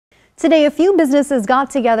Today, a few businesses got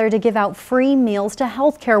together to give out free meals to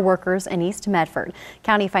healthcare workers in East Medford.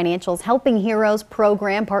 County Financial's Helping Heroes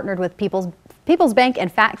program partnered with People's Bank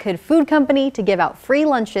and Fat Kid Food Company to give out free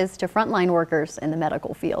lunches to frontline workers in the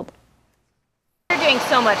medical field. They're doing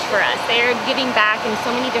so much for us. They're giving back in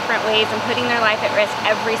so many different ways and putting their life at risk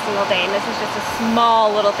every single day. And this is just a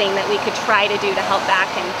small little thing that we could try to do to help back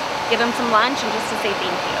and give them some lunch and just to say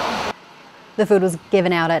thank you. The food was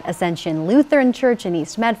given out at Ascension Lutheran Church in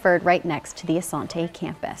East Medford, right next to the Asante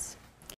campus.